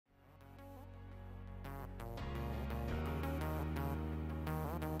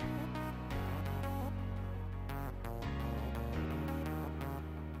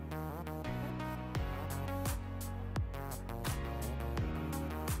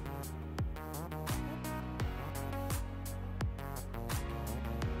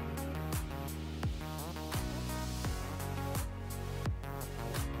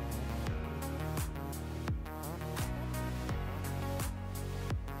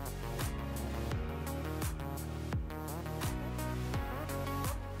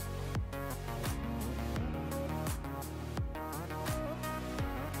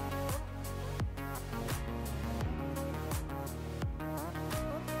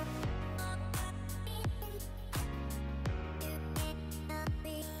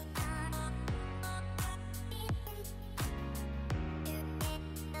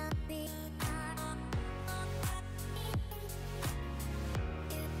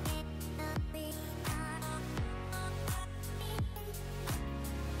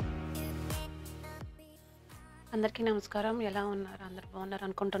అందరికీ నమస్కారం. ఎలా ఉన్నారు? అందరూ బాగున్నారు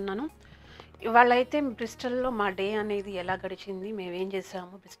అనుకుంటున్నాను. ఇవాళైతే బ్రిస్టల్‌లో మా డే అనేది ఎలా గడిచింది, మేమేం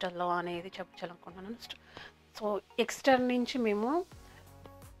చేసాము బ్రిస్టల్‌లో అనేది చెప్పాలనుకుంటున్నాను. సో, ఎక్స్టర్ నుంచి మేము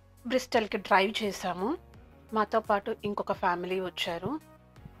బ్రిస్టల్‌కి డ్రైవ్ చేసాము. మాతో పాటు ఇంకొక ఫ్యామిలీ వచ్చారు.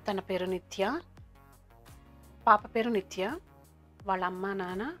 తన పేరు నిత్య, పాప పేరు నిత్య, వాళ్ళ అమ్మ,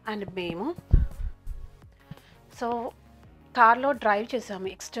 నాన్న అండ్ మేము. సో, కార్లో డ్రైవ్ చేసాము.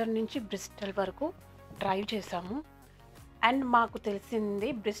 ఎక్స్టర్ నుంచి బ్రిస్టల్ వరకు డ్రైవ్ చేసాము. అండ్ మాకు తెలిసింది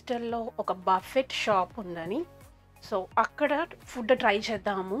బ్రిస్టల్లో ఒక బఫెట్ షాప్ ఉందని. సో అక్కడ ఫుడ్ ట్రై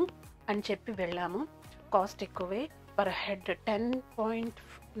చేద్దాము అని చెప్పి వెళ్ళాము. కాస్ట్ ఎక్కువే, పర్ హెడ్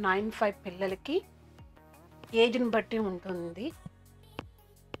 10.95 పిల్లలకి, ఏజ్ని బట్టి ఉంటుంది.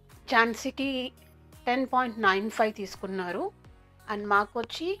 ఝాన్సీకి 10.95 తీసుకున్నారు అండ్ మాకు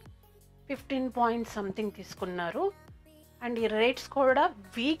వచ్చి 15 పాయింట్ సంథింగ్ తీసుకున్నారు. అండ్ ఈ రేట్స్ కూడా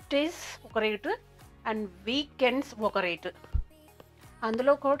వీక్ డేస్ ఒక రేటు అండ్ వీకెండ్స్ ఒక రేటు.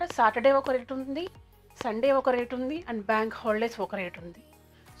 అందులో కూడా సాటర్డే ఒక రేటు ఉంది, సండే ఒక రేటు ఉంది అండ్ బ్యాంక్ హాలిడేస్ ఒక రేటు ఉంది.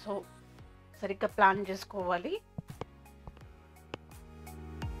 సో సరిగ్గా ప్లాన్ చేసుకోవాలి.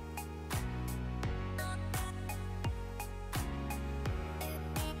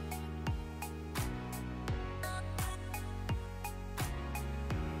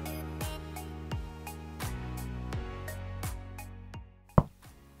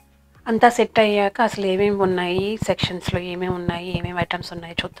 అంతా సెట్ అయ్యాక అసలు ఏమేమి ఉన్నాయి, సెక్షన్స్లో ఏమేమి ఉన్నాయి, ఏమేమి ఐటమ్స్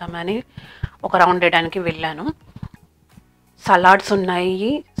ఉన్నాయి చూద్దామని ఒక రౌండ్ వేయడానికి వెళ్ళాను. సలాడ్స్ ఉన్నాయి.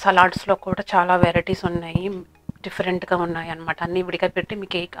 సలాడ్స్లో కూడా చాలా వెరైటీస్ ఉన్నాయి, డిఫరెంట్గా ఉన్నాయి అన్నమాట. అన్నీ విడిగా పెట్టి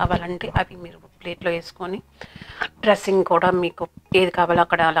మీకు ఏ కావాలంటే అవి మీరు ప్లేట్లో వేసుకొని, డ్రెస్సింగ్ కూడా మీకు ఏది కావాలో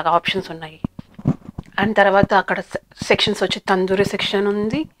అక్కడ అలాగా ఆప్షన్స్ ఉన్నాయి. అండ్ తర్వాత అక్కడ సెక్షన్స్ వచ్చి తందూరి సెక్షన్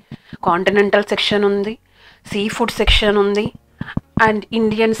ఉంది, కాంటినెంటల్ సెక్షన్ ఉంది, సీ ఫుడ్ సెక్షన్ ఉంది అండ్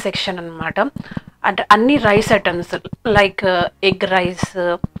ఇండియన్ సెక్షన్ అన్నమాట. అంటే అన్ని rice items like egg rice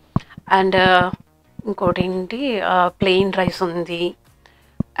and ఇంకోటి ఏంటి ప్లెయిన్ రైస్ ఉంది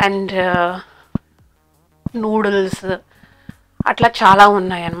అండ్ నూడిల్స్, అట్లా చాలా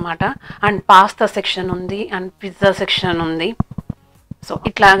ఉన్నాయి అన్నమాట. అండ్ పాస్తా సెక్షన్ ఉంది అండ్ పిజ్జా సెక్షన్ ఉంది. సో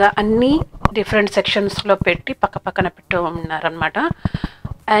ఇట్లాగా అన్నీ డిఫరెంట్ సెక్షన్స్లో పెట్టి పక్క పక్కన పెట్టి ఉన్నారనమాట.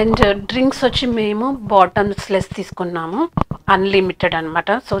 అండ్ డ్రింక్స్ వచ్చి మేము బాటమ్స్ లెస్ తీసుకున్నాము, అన్లిమిటెడ్ అనమాట.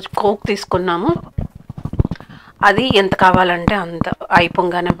 సో కోక్ తీసుకున్నాము, అది ఎంత కావాలంటే అంత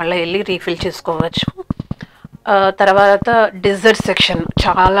అయిపోగానే మళ్ళీ వెళ్ళి రీఫిల్ చేసుకోవచ్చు. తర్వాత డిజర్ట్ సెక్షన్,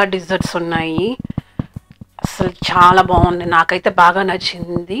 చాలా డిజర్ట్స్ ఉన్నాయి, అసలు చాలా బాగుంది, నాకైతే బాగా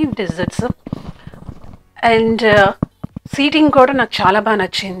నచ్చింది డిజర్ట్స్. అండ్ సీటింగ్ కూడా నాకు చాలా బాగా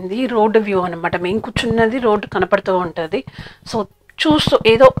నచ్చింది. రోడ్డు వ్యూ అనమాట, మేము కూర్చున్నది రోడ్డు కనపడుతూ ఉంటుంది. సో చూస్తూ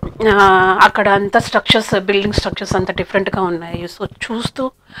ఏదో అక్కడ అంతా స్ట్రక్చర్స్, బిల్డింగ్ స్ట్రక్చర్స్ అంతా డిఫరెంట్గా ఉన్నాయి. సో చూస్తూ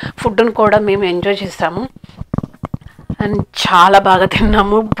ఫుడ్ను కూడా మేము ఎంజాయ్ చేసాము అండ్ చాలా బాగా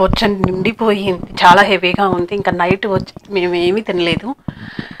తిన్నాము. బొచ్చని నిండిపోయింది, చాలా హెవీగా ఉంది. ఇంకా నైట్ వచ్చి మేము ఏమీ తినలేదు.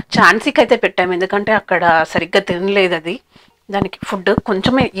 ఛాన్సీకి అయితే పెట్టాము, ఎందుకంటే అక్కడ సరిగ్గా తినలేదు. అది దానికి ఫుడ్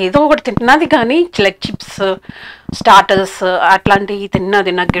కొంచెమే ఏదో ఒకటి తిన్నది, కానీ లైక్ చిప్స్, స్టార్టర్స్ అట్లాంటివి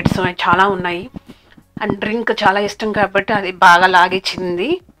తిన్నది, నగ్గెట్స్ చాలా ఉన్నాయి. అండ్ డ్రింక్ చాలా ఇష్టం కాబట్టి అది బాగా లాగిచ్చింది.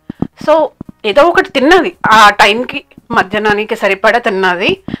 సో ఏదో ఒకటి తిన్నది, ఆ టైంకి మధ్యాహ్నానికి సరిపడా తిన్నది.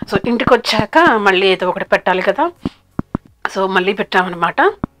 సో ఇంటికి వచ్చాక మళ్ళీ ఏదో ఒకటి పెట్టాలి కదా, సో మళ్ళీ పెట్టామన్నమాట.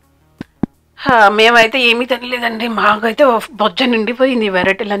 మేమైతే ఏమీ తినలేదండి, మాకైతే బొజ్జ నిండిపోయింది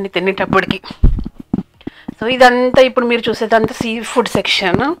వెరైటీలు అన్నీ తినేటప్పటికి. సో ఇదంతా ఇప్పుడు మీరు చూసేదంతా sea food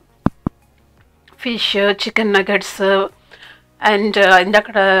section, fish, chicken nuggets and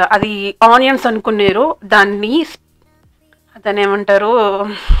ఇందక్కడ అది ఆనియన్స్ అనుకున్నారు, దాన్ని ఏమంటారు,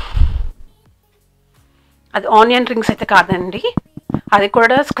 అది ఆనియన్ రింగ్స్ అయితే కాదండి, అది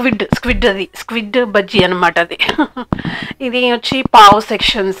కూడా స్క్విడ్ బజ్జీ అనమాట అది. ఇది వచ్చి పావ్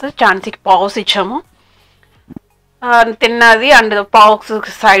సెక్షన్స్, ఛాన్సీకి పావ్స్ ఇచ్చాము, తిన్నది. అండ్ పావ్స్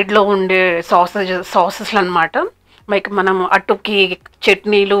సైడ్లో ఉండే సాసెస్లు అనమాట, లైక్ మనం అట్టుకి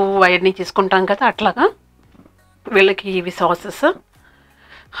చట్నీలు అవన్నీ తీసుకుంటాం కదా, అట్లాగా వీళ్ళకి ఇవి సాసెస్.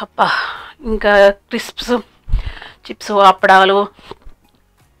 అబ్బా, ఇంకా క్రిస్ప్స్, చిప్స్, అప్పడాలు.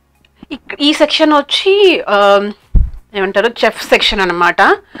 ఈ సెక్షన్ వచ్చి ఏమంటారు, చెఫ్ సెక్షన్ అనమాట.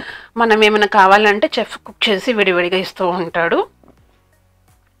 మనం ఏమైనా కావాలంటే చెఫ్ కుక్ చేసి విడివిడిగా ఇస్తూ ఉంటాడు.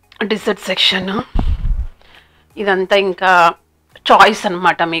 డిజర్ట్ సెక్షన్, ఇదంతా ఇంకా చాయిస్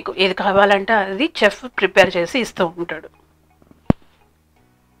అనమాట, మీకు ఏది కావాలంటే అది చెఫ్ ప్రిపేర్ చేసి ఇస్తూ ఉంటాడు.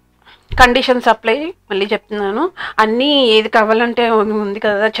 కండిషన్ సప్లై, మళ్ళీ చెప్తున్నాను, అన్నీ ఏది కావాలంటే ఉంది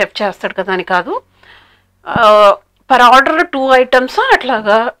కదా చెఫ్ చేస్తాడు కదా అని కాదు, పర్ ఆర్డర్ 2 ఐటమ్స్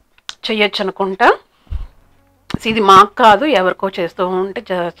అట్లాగా చెయ్యొచ్చు అనుకుంటా. ఇది మాకు కాదు, ఎవరికో చేస్తూ ఉంటే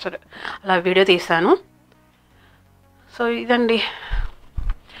చేస్తారు, అలా వీడియో తీశాను. సో ఇదండి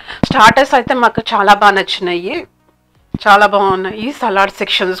స్టార్టర్స్ అయితే మాకు చాలా బాగా నచ్చినాయి, చాలా బాగున్నాయి. సలాడ్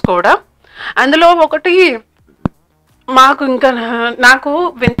సెక్షన్స్ కూడా. అందులో ఒకటి మాకు ఇంకా నాకు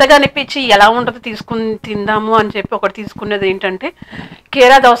వింతగా అనిపించి ఎలా ఉంటుందో తీసుకుని తిందాము అని చెప్పి ఒకటి తీసుకున్నది ఏంటంటే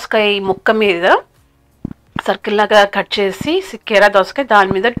కీరా దోసకాయ ముక్క మీద సర్కిల్ లాగా కట్ చేసి కీరా దోసకాయ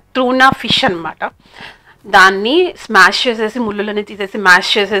దాని మీద ట్యూనా ఫిష్ అనమాట. దాన్ని స్మాష్ చేసేసి ముళ్ళులని తీసేసి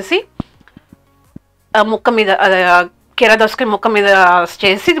మ్యాష్ చేసేసి ముక్క మీద కీరా దోసకాయ ముక్క మీద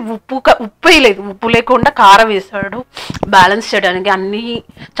చేసి ఉప్పు వేయలేదు, ఉప్పు లేకుండా కారం వేసాడు బ్యాలెన్స్ చేయడానికి. అన్నీ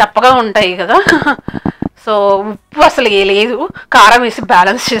చప్పగా ఉంటాయి కదా, సో ఉప్పు అసలు లేదు, కారం వేసి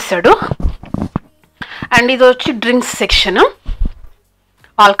బ్యాలెన్స్ చేశాడు. అండ్ ఇది వచ్చి డ్రింక్స్ సెక్షన్,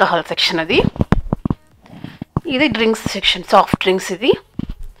 ఆల్కహాల్ సెక్షన్. ఇది డ్రింక్స్ సెక్షన్, సాఫ్ట్ డ్రింక్స్. ఇది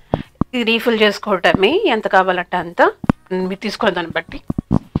రీఫిల్ చేసుకోవటమే, ఎంత కావాలంటే అంత మీరు తీసుకునే దాన్ని బట్టి.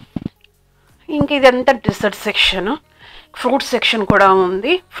 ఇంకా ఇదంతా డెజర్ట్ సెక్షన్. ఫ్రూట్స్ సెక్షన్ కూడా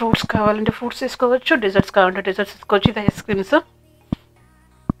ఉంది. ఫ్రూట్స్ కావాలంటే ఫ్రూట్స్ తీసుకోవచ్చు, డెజర్ట్స్ కావాలంటే డెజర్ట్స్ తీసుకోవచ్చు. ఇది ఐస్ క్రీమ్స్.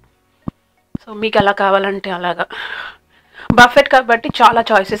 సో మీకు ఎలా కావాలంటే అలాగా. బఫెట్ కాబట్టి చాలా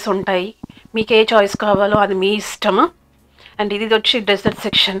చాయిసెస్ ఉంటాయి, మీకు ఏ చాయిస్ కావాలో అది మీ ఇష్టము. అండ్ ఇది వచ్చి డెజర్ట్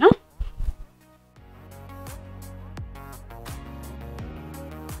సెక్షన్.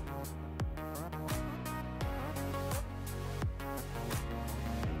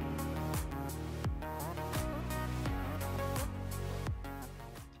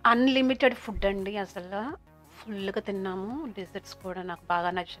 అన్లిమిటెడ్ ఫుడ్ అండి, అసలు ఫుల్గా తిన్నాము. డెజర్ట్స్ కూడా నాకు బాగా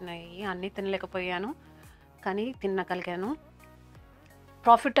నచ్చినాయి. అన్నీ తినలేకపోయాను కానీ తినగలిగాను.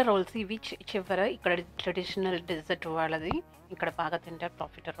 ప్రాఫిటర్ రోల్స్ ఇవి చివర ఇక్కడ ట్రెడిషనల్ డెజర్ట్ వాళ్ళది, ఇక్కడ బాగా తింటారు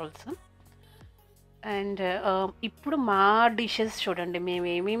ప్రాఫిటర్ రోల్స్. అండ్ ఇప్పుడు మా డిషెస్ చూడండి, మేము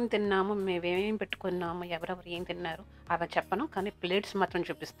ఏమేమి తిన్నాము, మేమేమేమి పెట్టుకున్నాము, ఎవరెవరు ఏం తిన్నారు అవి చెప్పను, కానీ ప్లేట్స్ మాత్రం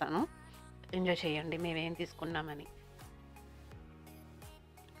చూపిస్తాను. ఎంజాయ్ చేయండి మేమేం తీసుకున్నామని.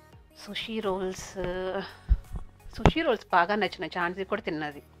 సుషీ రోల్స్ బాగా నచ్చినాయి, ఛాన్సీ కూడా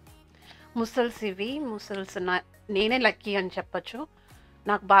తిన్నది. ముసల్స్ నేనే లక్కీ అని చెప్పచ్చు,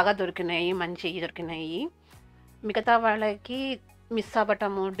 నాకు బాగా దొరికినాయి, మంచి దొరికినాయి. మిగతా వాళ్ళకి మిస్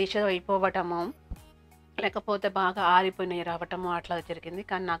అవ్వటము, డిష్ అయిపోవటము, లేకపోతే బాగా ఆరిపోయినాయి రావటము అట్లా జరిగింది.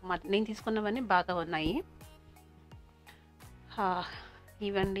 కానీ నేను తీసుకున్నవన్నీ బాగా ఉన్నాయి.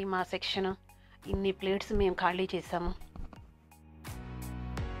 ఇవండి మా సెక్షన్. ఇన్ని ప్లేట్స్ మేము ఖాళీ చేసాము.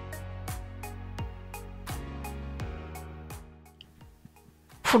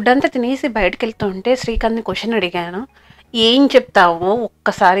 ఫుడ్ అంతా తినేసి బయటకు వెళ్తుంటే శ్రీకాంత్ని క్వశ్చన్ అడిగాను, ఏం చెప్తావు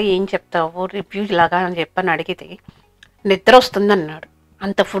ఒక్కసారి, ఏం చెప్తావు రివ్యూ ఇలాగా అని చెప్పని అడిగితే నిద్ర వస్తుంది అన్నాడు.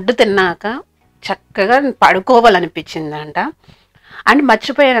 అంత ఫుడ్ తిన్నాక చక్కగా పడుకోవాలనిపించిందంట. అండ్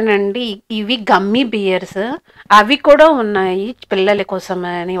మర్చిపోయానండి, ఇవి గమ్మీ బియర్స్, అవి కూడా ఉన్నాయి పిల్లల కోసం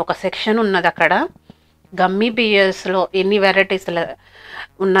అని ఒక సెక్షన్ ఉన్నది అక్కడ. గమ్మీ బియర్స్లో ఎన్ని వెరైటీస్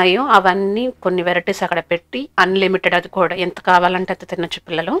ఉన్నాయో అవన్నీ కొన్ని వెరైటీస్ అక్కడ పెట్టి అన్లిమిటెడ్, అది కూడా ఎంత కావాలంటే అంత తినచ్చు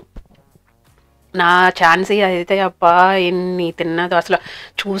పిల్లలు. నా ఛాన్సీ అయితే అబ్బా ఎన్ని తిన్నదో, అసలు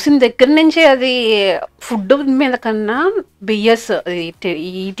చూసిన దగ్గర నుంచి అది ఫుడ్ మీద కన్నా బియర్స్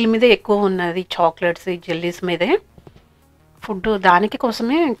వీటి మీదే ఎక్కువ ఉన్నది, చాక్లెట్స్ జెల్లీస్ మీదే. ఫుడ్ దానికి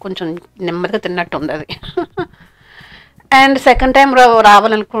కోసమే కొంచెం నెమ్మదిగా తిన్నట్టు ఉంది అది. అండ్ సెకండ్ టైం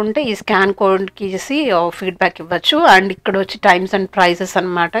రావాలనుకుంటే ఈ స్కాన్ కోడ్కి ఇచ్చి ఫీడ్బ్యాక్ ఇవ్వచ్చు. అండ్ ఇక్కడ వచ్చి టైమ్స్ అండ్ ప్రైజెస్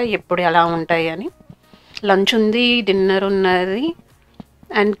అనమాట, ఎప్పుడు ఎలా ఉంటాయి అని. లంచ్ ఉంది, డిన్నర్ ఉన్నది,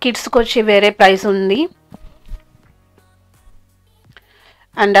 అండ్ కిడ్స్కి వచ్చి వేరే ప్రైస్ ఉంది.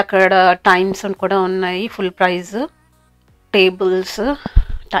 అండ్ అక్కడ టైమ్స్ కూడా ఉన్నాయి, full price. Tables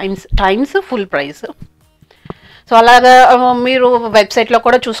times full price. So అలాగా మీరు వెబ్సైట్లో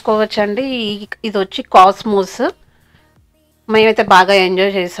కూడా చూసుకోవచ్చండి. ఇది వచ్చి కాస్మోస్. మేమైతే బాగా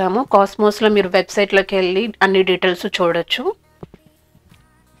ఎంజాయ్ చేసాము. కాస్మోస్లో మీరు వెబ్సైట్లోకి వెళ్ళి అన్ని డీటెయిల్స్ చూడొచ్చు.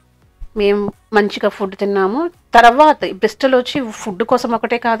 మేము మంచిగా ఫుడ్ తిన్నాము. తర్వాత బ్రిస్టల్ వచ్చి ఫుడ్ కోసం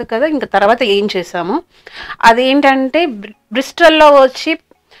ఒకటే కాదు కదా, ఇంకా తర్వాత ఏం చేసాము అదేంటంటే బ్రిస్టల్లో వచ్చి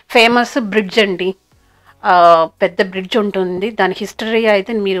ఫేమస్ బ్రిడ్జ్ అండి, పెద్ద బ్రిడ్జ్ ఉంటుంది. దాని హిస్టరీ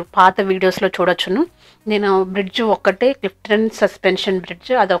అయితే మీరు పాత వీడియోస్లో చూడొచ్చును. నేను బ్రిడ్జ్ ఒక్కటే క్లిఫ్టన్ సస్పెన్షన్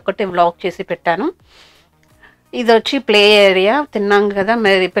బ్రిడ్జ్ అదొక్కటే వ్లాగ్ చేసి పెట్టాను. ఇది వచ్చి ప్లే ఏరియా. తిన్నాం కదా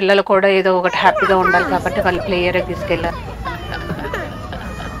మరి పిల్లలు కూడా ఏదో ఒకటి హ్యాపీగా ఉండాలి కాబట్టి వాళ్ళు ప్లే ఏరియా తీసుకెళ్ళారు.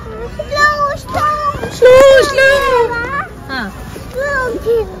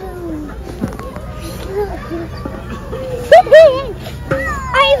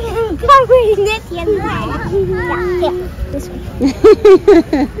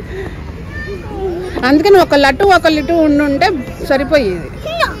 అందుకని ఒక లిటు ఉండుంటే సరిపోయేది.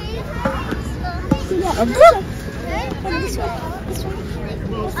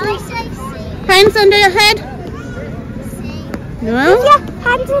 Hands under your head. Yeah,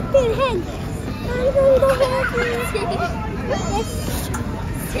 hands up their head. Hands on the head.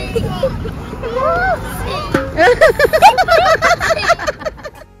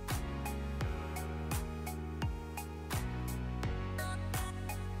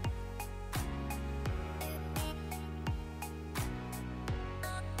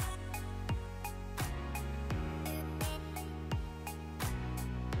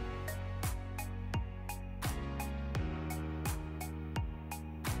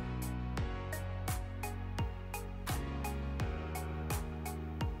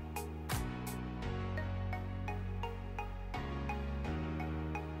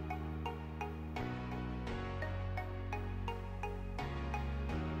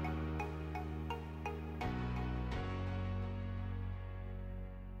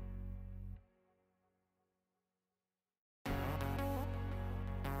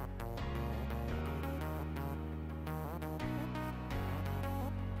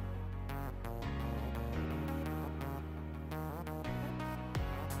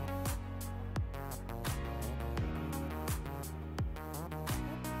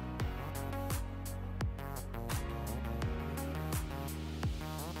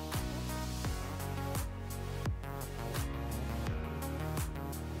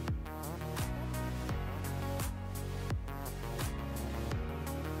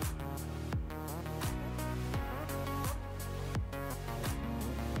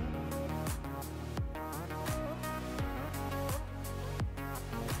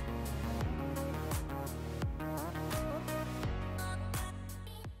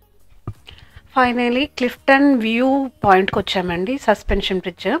 Finally Clifton view పాయింట్కి వచ్చామండి. Suspension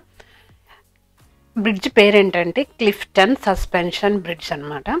bridge పేరేంటంటే Clifton suspension bridge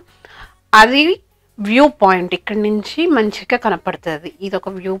అనమాట. అది వ్యూ పాయింట్, ఇక్కడి నుంచి మంచిగా కనపడుతుంది. ఇది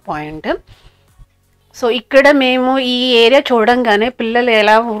ఒక వ్యూ పాయింట్. సో ఇక్కడ మేము ఈ ఏరియా చూడంగానే పిల్లలు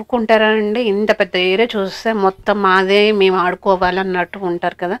ఎలా ఊరుకుంటారండి, ఇంత పెద్ద ఏరియా చూస్తే మొత్తం మాదే, మేము ఆడుకోవాలన్నట్టు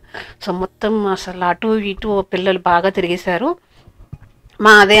ఉంటారు కదా. సో మొత్తం అసలు అటు ఇటు పిల్లలు బాగా తిరిగేశారు.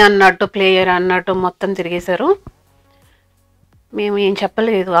 మాదే అన్నట్టు, ప్లేయర్ అన్నట్టు మొత్తం తిరిగేశారు. మేము ఏం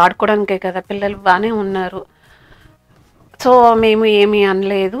చెప్పలేదు, ఆడుకోవడానికే కదా, పిల్లలు బాగానే ఉన్నారు. సో మేము ఏమీ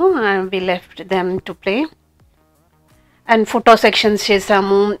అనలేదు. వి left them to play. And photo sections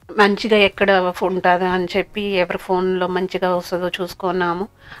చేసాము. మంచిగా ఎక్కడ ఉంటుందో అని చెప్పి ఎవరి ఫోన్లో మంచిగా వస్తుందో చూసుకున్నాము.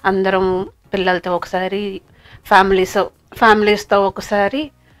 అందరం పిల్లలతో ఒకసారి, ఫ్యామిలీస్తో ఒకసారి.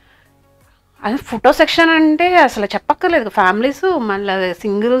 అది ఫోటో సెక్షన్ అంటే అసలు చెప్పక్కర్లేదు. ఫ్యామిలీస్, మళ్ళీ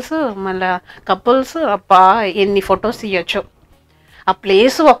సింగిల్స్, మళ్ళీ కపుల్స్, అబ్బా ఎన్ని ఫొటోస్ తీయచ్చు. ఆ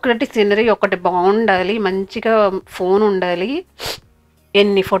ప్లేస్ ఒకటి, సీనరీ ఒకటి బాగుండాలి, మంచిగా ఫోన్ ఉండాలి,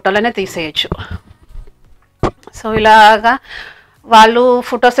 ఎన్ని ఫోటోలనే తీసేయచ్చు. సో ఇలాగా వాళ్ళు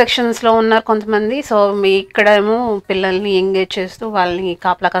ఫోటో సెక్షన్స్లో ఉన్నారు కొంతమంది. సో ఇక్కడేమో పిల్లల్ని ఎంగేజ్ చేస్తూ వాళ్ళని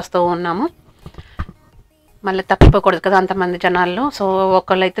కాపలా కాస్తూ ఉన్నాము. మళ్ళీ తప్పిపోకూడదు కదా అంతమంది జనాల్లో. సో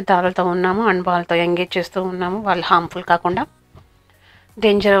ఒకళ్ళైతే దారులతో ఉన్నాము అండ్ వాళ్ళతో ఎంగేజ్ చేస్తూ ఉన్నాము. వాళ్ళు హార్మ్ఫుల్ కాకుండా,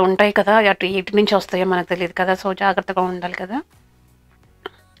 డేంజర్ ఉంటాయి కదా, అటు ఇటు నుంచి వస్తాయో మనకు తెలియదు కదా. సో జాగ్రత్తగా ఉండాలి కదా.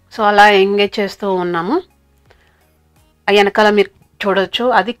 సో అలా ఎంగేజ్ చేస్తూ ఉన్నాము. వెనకాల మీరు చూడవచ్చు,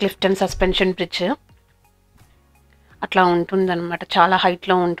 అది క్లిఫ్టన్ సస్పెన్షన్ బ్రిడ్జ్. అట్లా ఉంటుందన్నమాట, చాలా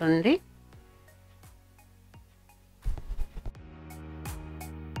హైట్లో ఉంటుంది.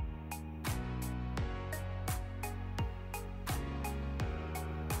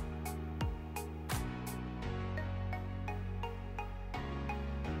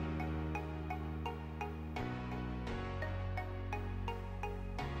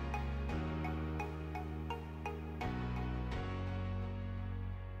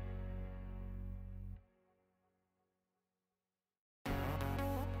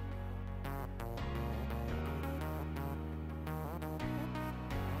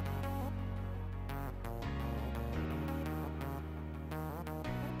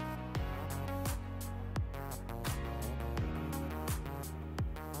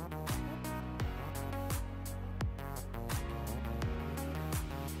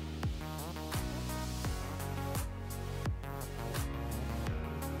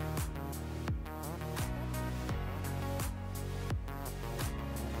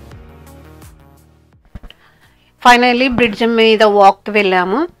 ఫైనల్లీ బ్రిడ్జ్ మీద వాక్కి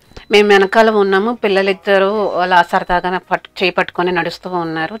వెళ్ళాము. మేము వెనకాల ఉన్నాము, పిల్లలిద్దరూ అలా సరదాగా చేపట్టుకొని నడుస్తూ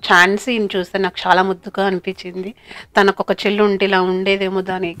ఉన్నారు. ఛాన్సీని చూస్తే నాకు చాలా ముద్దుగా అనిపించింది. తనకు ఒక చెల్లు ఉంటే ఇలా ఉండేదేమో,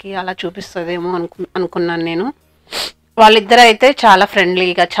 దానికి అలా చూపిస్తుందేమో అనుకున్నాను నేను. వాళ్ళిద్దరూ అయితే చాలా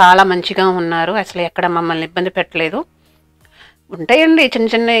ఫ్రెండ్లీగా, చాలా మంచిగా ఉన్నారు. అసలు ఎక్కడ మమ్మల్ని ఇబ్బంది పెట్టలేదు. ఉంటాయండి చిన్న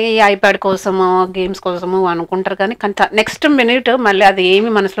చిన్న ఐప్యాడ్ కోసము, గేమ్స్ కోసము అనుకుంటారు, కానీ నెక్స్ట్ మినిట్ మళ్ళీ అది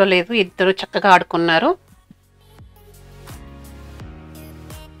ఏమీ మనసులో లేదు. ఇద్దరు చక్కగా ఆడుకున్నారు.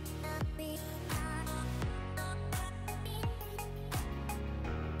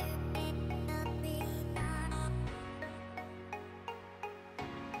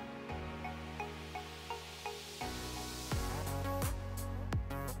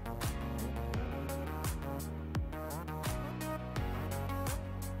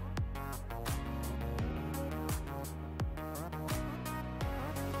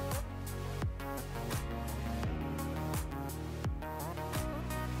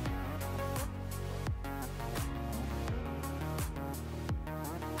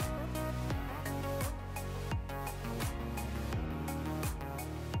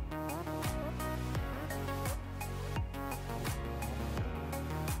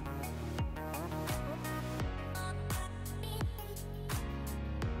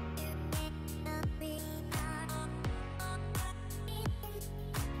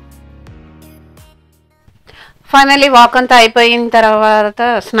 ఫైనలీ వాక్ అంతా అయిపోయిన తర్వాత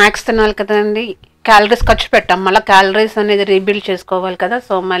స్నాక్స్ తినాలి కదండి. క్యాలరీస్ ఖర్చు పెట్టాం, మళ్ళీ క్యాలరీస్ అనేది రీబిల్డ్ చేసుకోవాలి కదా.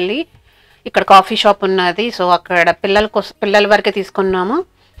 సో మళ్ళీ ఇక్కడ కాఫీ షాప్ ఉన్నది, సో అక్కడ పిల్లల వరకే తీసుకున్నాము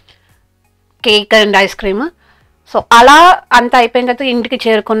cake and ice cream. So అలా అంతా అయిపోయిన తర్వాత ఇంటికి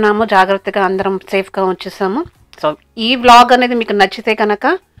చేరుకున్నాము, జాగ్రత్తగా అందరం సేఫ్గా వచ్చేసాము. సో ఈ వ్లాగ్ అనేది మీకు నచ్చితే కనుక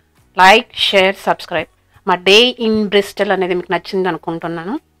లైక్, షేర్, సబ్స్క్రైబ్. మా డే ఇన్ బ్రిస్టల్ అనేది మీకు నచ్చింది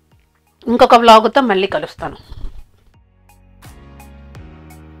అనుకుంటున్నాను. ఇంకొక వ్లాగ్తో మళ్ళీ కలుస్తాను.